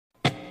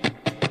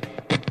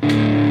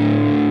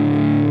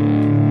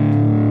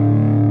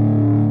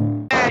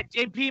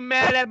AP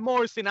mad at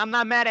Morrison. I'm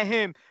not mad at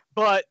him.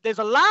 But there's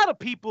a lot of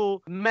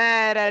people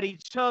mad at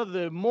each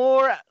other.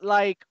 More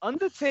like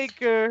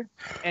Undertaker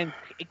and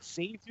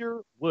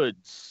Xavier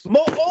Woods.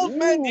 More old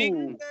men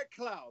in that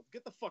cloud.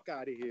 Get the fuck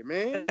out of here,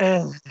 man.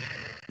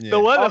 The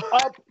one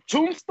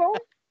Tombstone?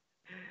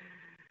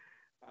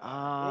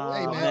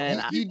 Hey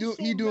man, he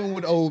doing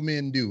what old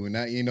men do, and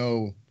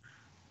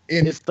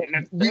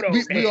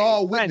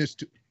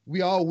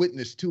we all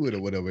witness to it or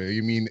whatever.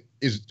 I mean,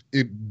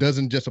 it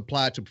doesn't just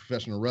apply to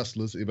professional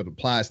wrestlers. It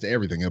applies to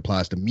everything. It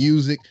applies to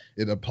music.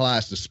 It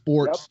applies to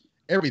sports. Yep.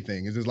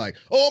 Everything. It's just like,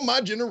 oh,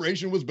 my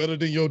generation was better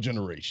than your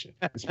generation.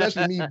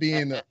 Especially me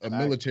being a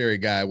military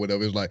guy,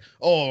 whatever. It's like,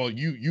 oh,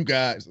 you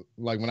guys,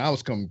 like when I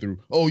was coming through,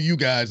 oh, you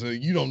guys,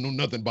 you don't know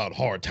nothing about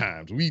hard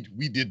times. We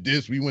did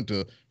this. We went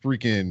to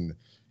freaking,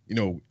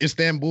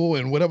 Istanbul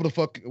and whatever.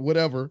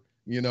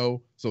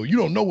 So you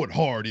don't know what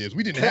hard is.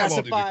 We didn't have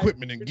all this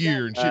equipment and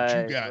gear and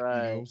shit you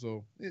got,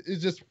 So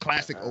it's just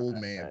classic old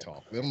man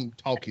talk. Let him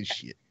talk his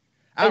shit.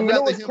 I'd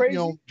rather him be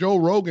on Joe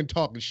Rogan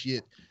talking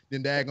shit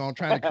than daggone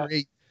trying to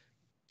create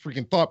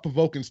freaking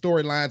thought-provoking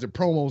storylines and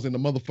promos in the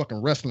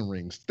motherfucking wrestling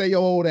rings. Stay your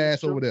old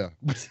ass over there.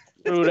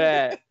 True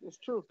that. It's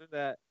true. True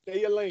that.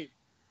 Stay your lane.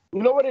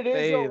 You know what it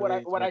is, though?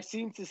 What I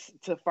seem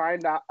to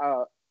find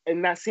out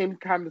in that same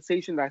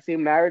conversation, that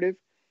same narrative,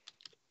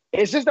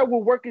 it's just that we're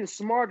working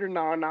smarter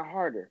now and not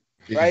harder,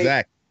 right?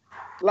 Exactly.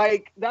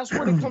 Like, that's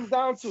what it comes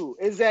down to,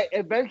 is that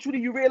eventually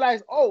you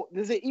realize, oh,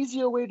 there's an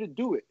easier way to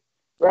do it,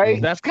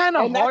 right? That's kind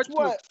of hard to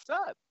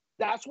accept.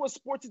 That's what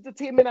sports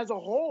entertainment as a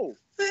whole,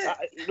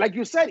 like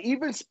you said,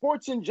 even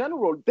sports in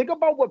general. Think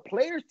about what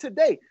players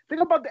today,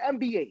 think about the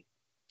NBA.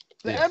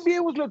 The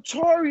NBA was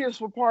notorious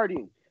for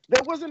partying.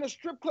 There wasn't a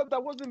strip club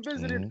that wasn't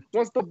visited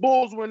once the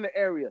Bulls were in the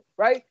area,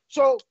 right?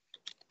 So,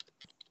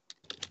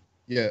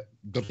 yeah,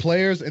 the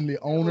players and the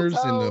owners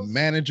and the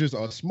managers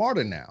are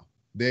smarter now.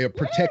 They are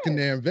protecting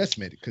their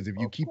investment because if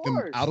you keep them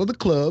out of the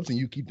clubs and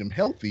you keep them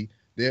healthy,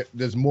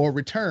 there's more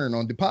return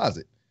on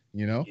deposit.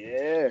 Yeah.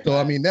 So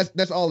I mean,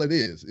 that's all it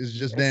is. It's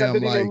just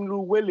damn like Lou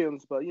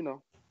Williams, but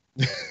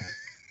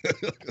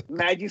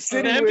Magic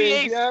City. The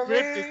NBA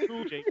script is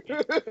cool,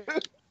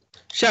 JP.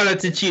 Shout out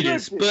to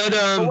cheaters, but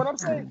what I'm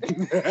saying.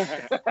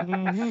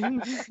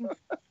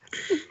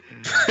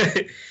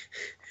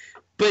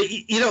 But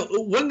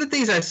one of the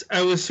things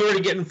I was sort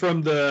of getting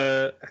from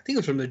I think it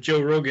was from the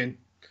Joe Rogan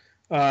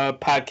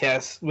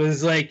podcast,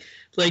 was like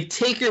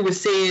Taker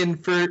was saying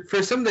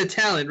for some of the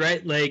talent,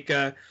 right? Like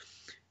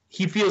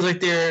he feels like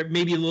they're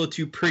maybe a little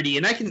too pretty,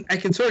 and I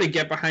can sort of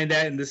get behind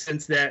that in the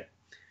sense that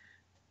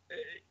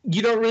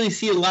you don't really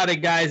see a lot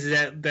of guys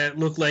that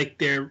look like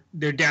they're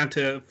down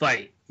to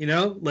fight.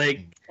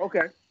 Like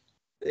okay,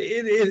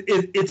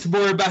 it's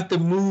more about the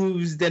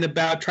moves than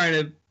about trying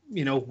to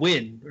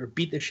win or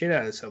beat the shit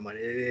out of someone.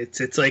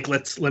 It's like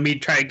let me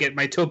try to get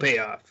my tope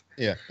off.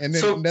 Yeah, and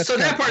then so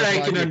that part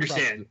I can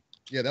understand.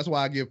 That's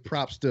why I give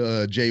props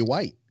to Jay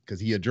White, because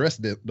he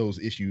addressed those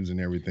issues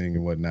and everything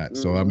and whatnot.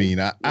 So I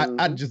mean,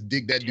 I just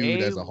dig that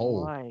dude as a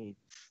whole. White.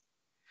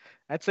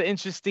 That's an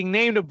interesting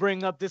name to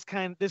bring up this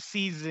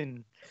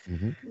season.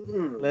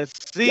 Let's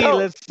see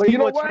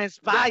what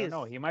transpires.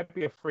 No, he might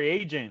be a free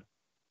agent.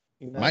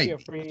 He might be a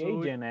free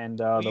agent, and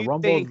the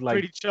Rumble's like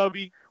pretty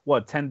chubby.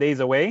 What, 10 days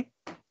away?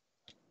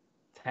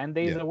 10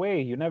 days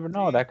away. You never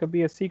know. That could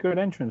be a secret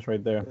entrance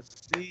right there.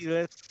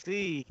 Let's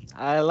see.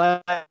 I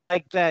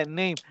like that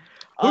name.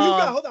 Who you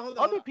got? Hold on.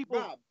 Other people.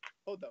 Rob,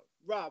 hold up.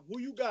 Rob, who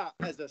you got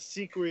as a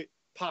secret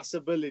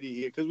possibility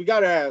here? Because we got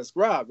to ask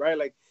Rob, right?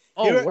 Like,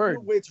 word.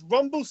 It's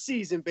Rumble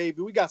season,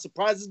 baby. We got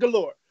surprises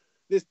galore.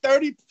 There's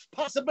 30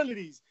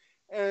 possibilities,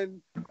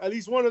 and at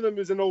least one of them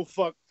is an old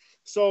fuck.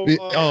 So,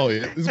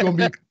 it's going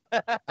to be,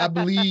 I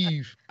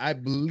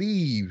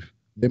believe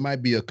there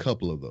might be a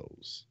couple of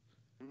those.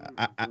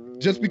 I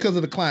just because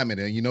of the climate,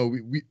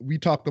 and we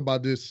talked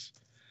about this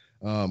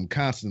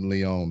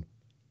constantly on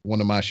one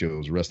of my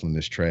shows, Wrestling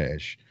is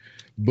Trash,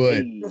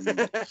 but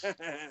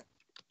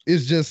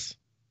it's just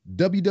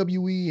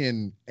WWE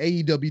and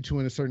AEW to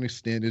a certain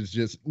extent. It's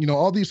just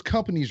all these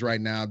companies right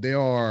now, they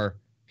are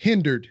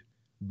hindered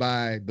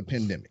by the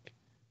pandemic.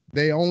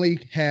 They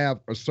only have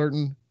a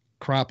certain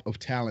crop of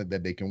talent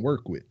that they can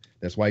work with.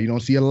 That's why you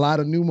don't see a lot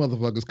of new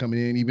motherfuckers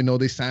coming in, even though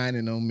they're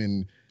signing them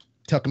and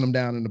tucking them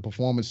down in the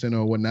performance center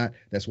or whatnot.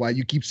 That's why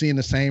you keep seeing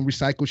the same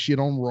recycled shit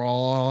on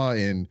Raw,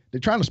 and they're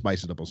trying to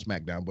spice it up on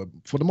SmackDown. But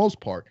for the most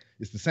part,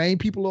 it's the same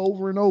people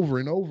over and over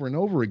and over and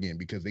over again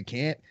because they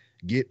can't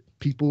get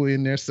people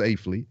in there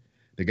safely.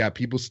 They got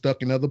people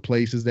stuck in other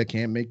places that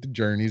can't make the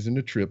journeys and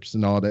the trips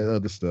and all that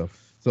other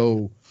stuff.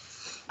 So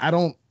I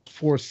don't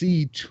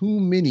foresee too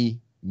many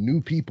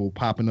new people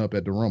popping up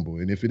at the Rumble.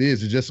 And if it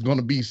is, it's just going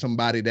to be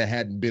somebody that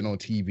hadn't been on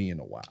TV in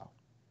a while.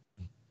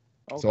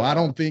 Okay. So I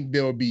don't think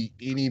there'll be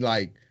any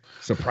like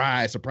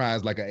surprise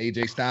like a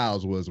AJ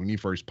Styles was when he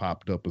first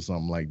popped up or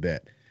something like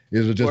that.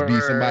 It'll just be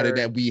somebody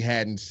that we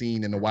hadn't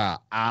seen in a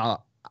while. A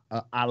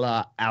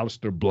la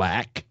Aleister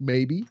Black,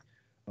 maybe.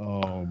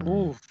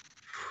 Damn,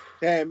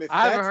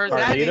 I haven't heard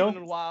that name in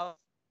a while.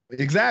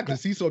 Exactly.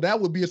 See, so that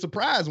would be a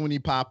surprise when he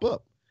pop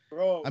up.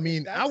 Bro, I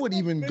mean, that's I would the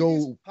even biggest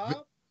go.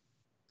 pop.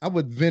 I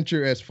would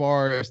venture as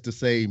far as to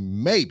say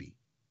maybe,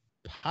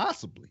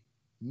 possibly,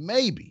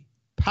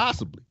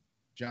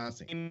 John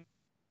Cena.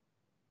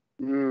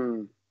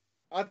 Mm.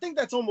 I think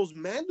that's almost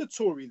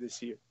mandatory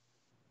this year.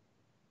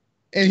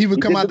 And he would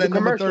He come did out the that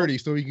number commercial. 30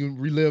 so he can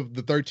relive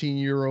the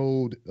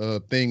 13-year-old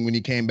thing when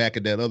he came back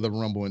at that other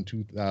Rumble in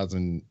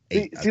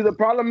 2008. See, the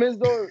problem is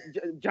though,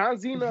 John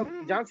Cena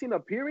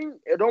appearing,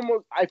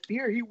 I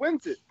fear he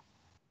wins it.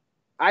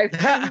 I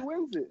fear he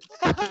wins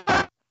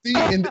it. See,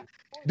 and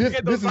this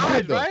Get is those good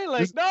eyes, though. right?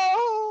 Like,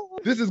 no.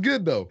 This is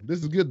good though.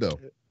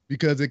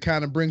 Because it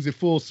kind of brings it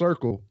full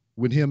circle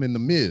with him and the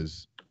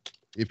Miz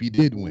if he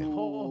did win.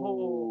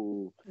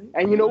 Ooh.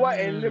 And you know what?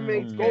 It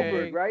eliminates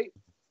Goldberg, right?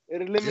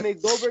 It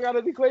eliminates Goldberg out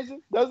of the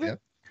equation, does it? Yep.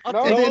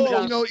 No?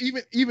 And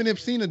then, even if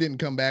Cena didn't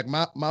come back,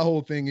 my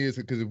whole thing is,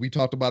 because we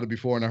talked about it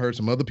before and I heard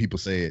some other people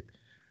say it,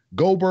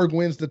 Goldberg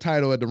wins the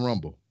title at the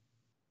Rumble.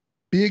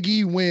 Big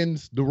E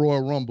wins the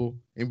Royal Rumble,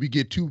 and we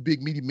get two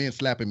big meaty men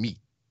slapping meat.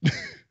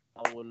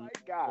 I would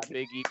God.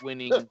 Big E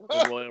winning the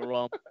Royal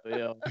Rumble.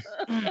 Yeah.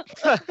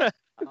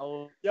 I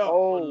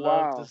would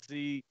love to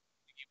see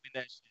Big E win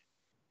that shit.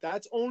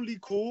 That's only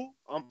cool.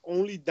 I'm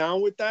only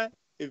down with that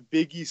if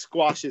Big E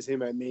squashes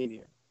him at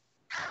Mania.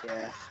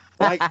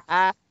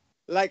 Yeah.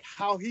 Like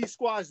how he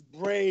squashed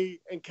Bray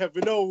and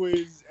Kevin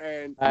Owens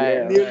and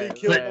Yeah, nearly right,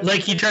 killed right. Like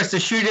he tries to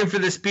shoot him for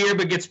the spear,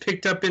 but gets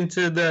picked up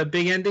into the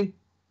big ending.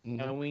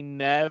 And we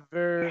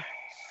never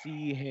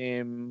see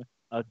him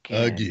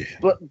again.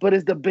 But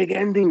is the big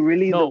ending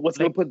really what's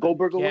gonna put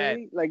Goldberg yeah.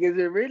 away? Like, is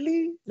it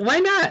really Why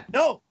not?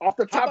 No. off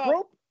the How top about-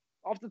 rope?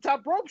 Off the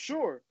top rope,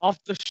 sure. Off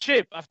the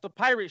ship, off the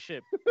pirate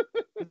ship.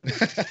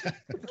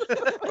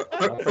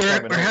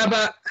 Or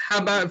how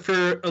about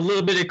for a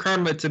little bit of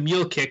karma to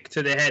mule kick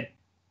to the head?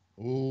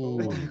 Ooh.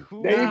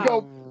 There you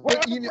go.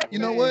 But you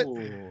know what?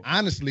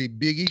 Honestly,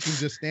 Big E can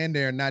just stand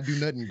there and not do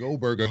nothing.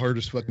 Goldberg will hurt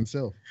his fucking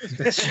self.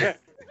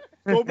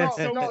 Goldberg No,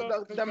 shows no,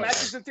 up. the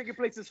match isn't taking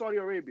place in Saudi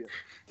Arabia.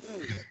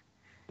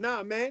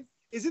 Nah, man.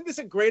 Isn't this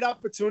a great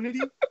opportunity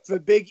for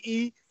Big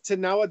E to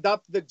now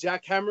adopt the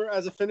jackhammer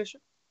as a finisher?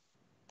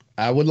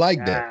 I would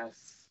like that.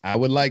 I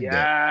would like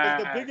that.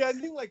 'Cause the big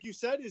ending, like you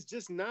said, is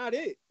just not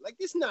it. Like,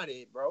 it's not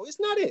it, bro. It's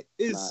not it.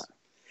 It's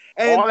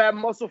Nah. and All that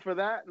muscle for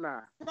that?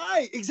 Nah.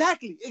 right,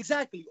 exactly.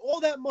 All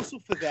that muscle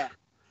for that.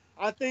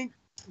 I think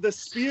the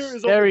spear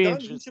is Very overdone.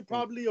 He interesting. should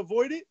probably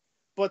avoid it.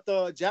 But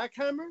the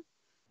jackhammer,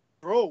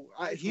 bro,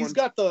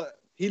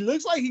 he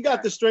looks like he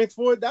got the strength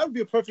for it. That would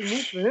be a perfect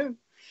move for him.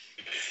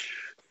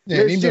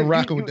 Yeah, and he's been Listen,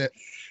 rocking with that.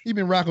 He's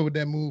been rocking with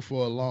that move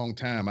for a long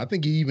time. I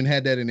think he even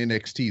had that in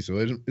NXT. So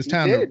it's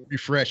time to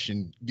refresh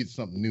and get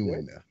something new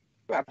in there.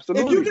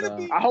 Absolutely. If you're gonna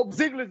be I hope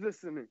Ziggler's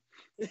listening.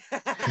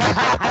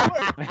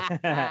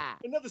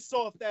 another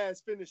soft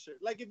ass finisher.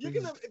 Like if you're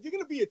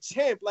gonna be a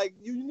champ, like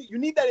you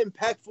need that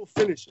impactful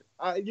finisher.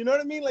 You know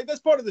what I mean? Like that's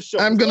part of the show.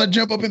 I'm gonna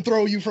jump up and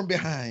throw you from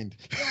behind.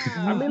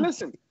 I mean,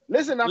 listen.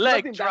 That's Leg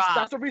nothing. drop.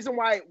 That's the reason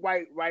why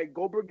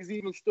Goldberg is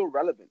even still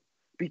relevant,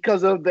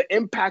 because of the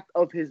impact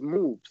of his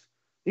moves.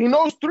 He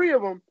knows three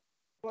of them,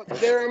 but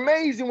they're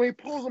amazing when he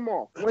pulls them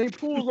off.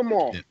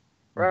 Yeah.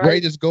 Right?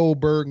 Greatest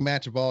Goldberg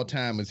match of all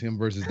time is him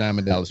versus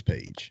Diamond Dallas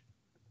Page.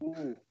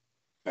 Ooh,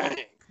 Bang.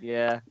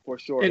 Yeah. for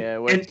sure. Yeah.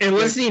 And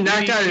wasn't he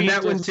knocked out in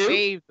that one just too?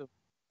 saved him.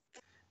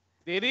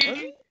 Did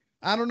he?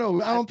 I don't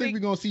know. I don't think think- we're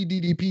gonna see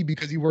DDP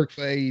because he worked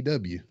for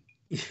AEW.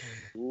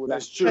 Ooh,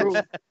 that's true.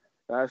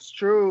 That's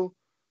true.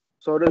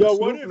 So there's Yo,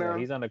 what Snoop if- now.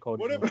 He's on the coach.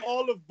 What if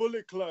all of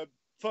Bullet Club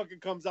fucking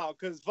comes out?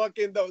 Because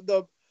fucking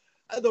the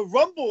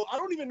Rumble, I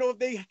don't even know if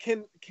they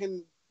can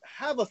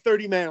have a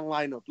 30-man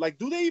lineup. Like,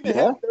 do they even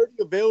have 30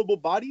 available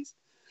bodies?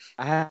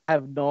 I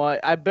have no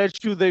idea. I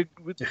bet you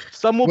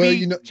some will Well, be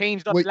you know-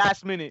 changed up wait.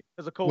 last minute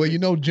because of COVID. Well, you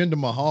know Jinder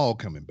Mahal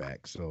coming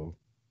back, so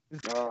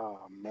Oh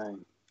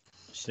man.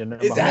 Is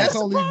that's that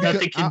only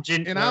Nothing because,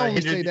 can and I only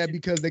hinder say the- that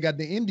because they got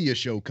the India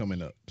show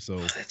coming up. So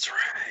That's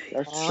right.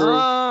 That's true.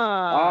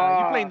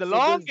 You playing the so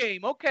long does-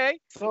 game, okay?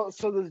 So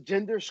does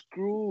Gender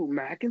screw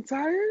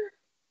McIntyre?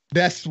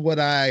 that's what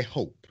I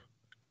hope.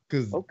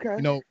 Because Okay.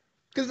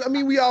 because I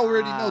mean we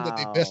already know that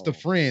they best of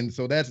Wow. friends,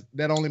 so that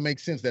only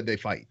makes sense that they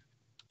fight.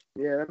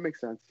 Yeah, that makes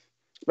sense.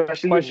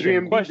 Especially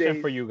in Question 3MB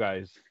days. for you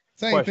guys.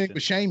 Same Question. thing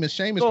with Sheamus.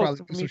 Sheamus Talk probably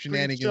to do me, some Prince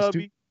shenanigans too.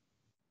 Chubby.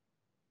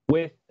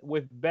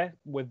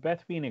 With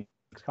Beth Phoenix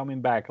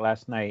coming back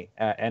last night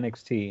at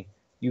NXT,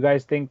 you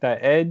guys think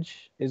that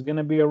Edge is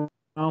gonna be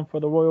around for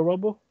the Royal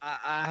Rumble?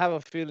 I have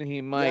a feeling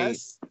he might.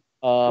 Yes.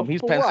 He's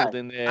For penciled what?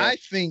 in there. I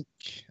think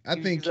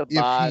He's a if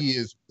bod. he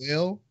is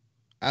well,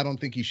 I don't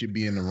think he should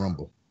be in the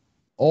Rumble.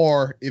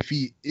 Or if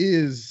he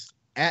is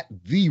at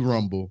the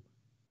Rumble,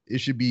 it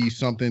should be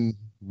something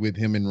with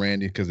him and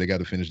Randy because they got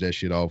to finish that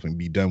shit off and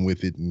be done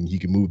with it, and he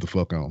can move the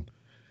fuck on.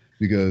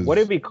 Because What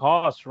if he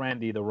costs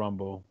Randy the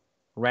Rumble?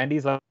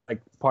 Randy's like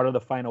part of the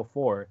Final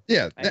Four.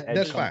 yeah, and Edge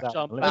that's comes fine. out.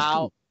 Jump That's out.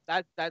 cool.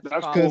 That's That's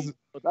probably cool.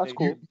 what That's they-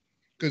 cool.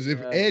 Because if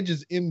Yeah. Edge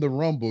is in the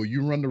Rumble,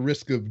 you run the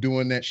risk of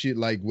doing that shit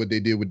like what they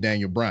did with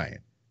Daniel Bryan.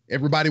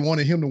 Everybody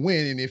wanted him to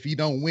win, and if he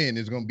don't win,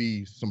 there's gonna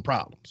be some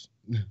problems.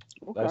 Okay.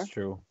 That's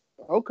true.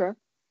 Okay.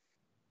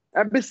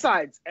 And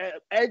besides,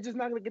 Edge is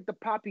not gonna get the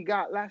pop he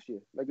got last year.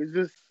 Like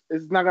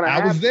it's not gonna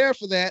happen. I was there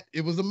for that.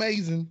 It was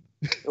amazing.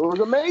 It was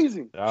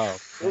amazing. Oh,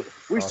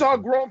 We saw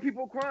grown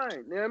people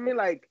crying. You know what I mean?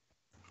 Like,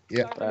 it's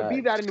Yeah. not gonna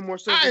be that anymore.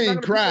 So I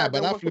ain't cried,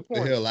 but I flipped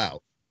the hell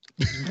out.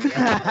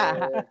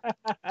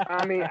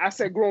 I mean, I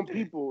said grown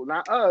people,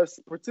 not us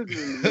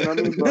particularly. You know what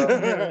I mean?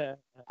 But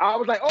I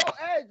was like, oh,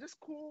 Edge, it's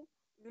cool.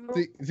 You know?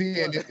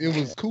 See, and it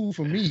was cool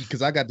for me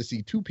because I got to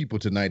see two people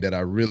tonight that I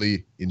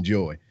really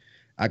enjoy.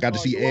 I got to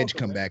see Edge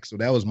come back, so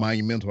that was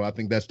monumental. I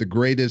think that's the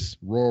greatest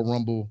Royal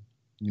Rumble,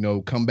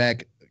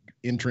 comeback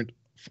entrant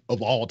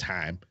of all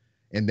time.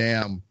 And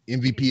damn,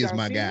 MVP is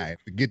my guy.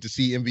 To get to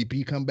see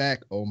MVP come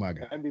back, oh my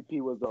god.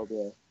 MVP was dope,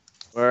 yeah.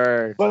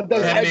 Word. But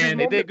man,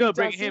 they did good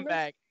bringing him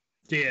back.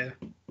 Yeah.